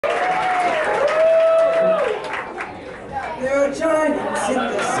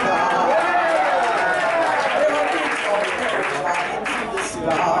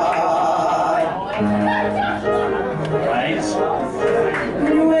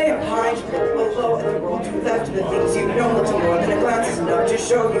you're left to the things you know. Little more than a glance is enough to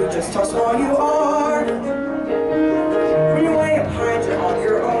show you just how small you are. When you're way up high and you're on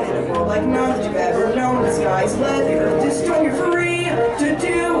your own in a world like none that you've ever known. The sky's lead, the earth is stone. You're free to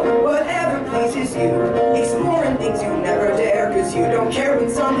do whatever pleases you, exploring things you never dare, cause you don't care when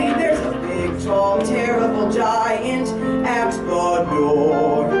suddenly there's a big, tall, terrible giant at the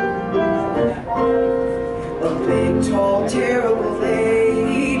door. A big, tall, terrible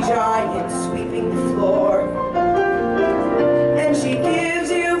lady giant sweeping the floor. And she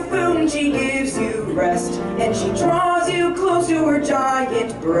gives you food and she gives you rest, and she draws you close to her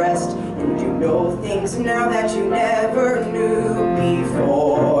giant breast. And you know things now that you never knew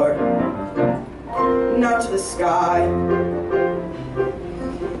before. Not to the sky.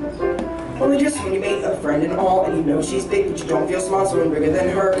 Only just when you meet a friend and all, and you know she's big, but you don't feel small, so when bigger than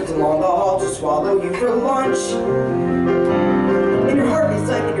her comes along the hall to swallow you for lunch. And your heart is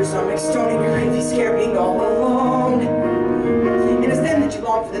light and your stomach's stone, and you're really scared being all alone. And it's then that you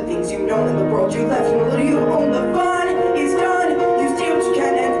long for the things you know in the world you left, and the little you own. The fun is done. You steal what you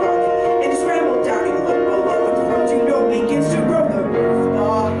can and run, and you scramble down, you look below, and the world you know begins to grow. The roof, the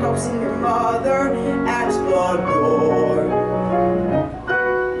house, and your mother at the door.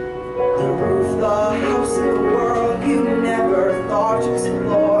 The house in the world you never thought to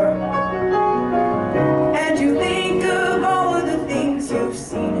explore. And you think of all of the things you've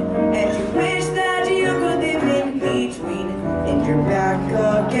seen, and you wish that you could live in between. And you're back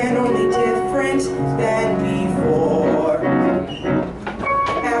again, only different than before.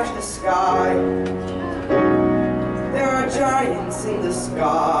 After the sky, there are giants in the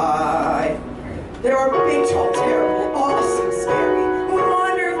sky. There are big, tall, terrible,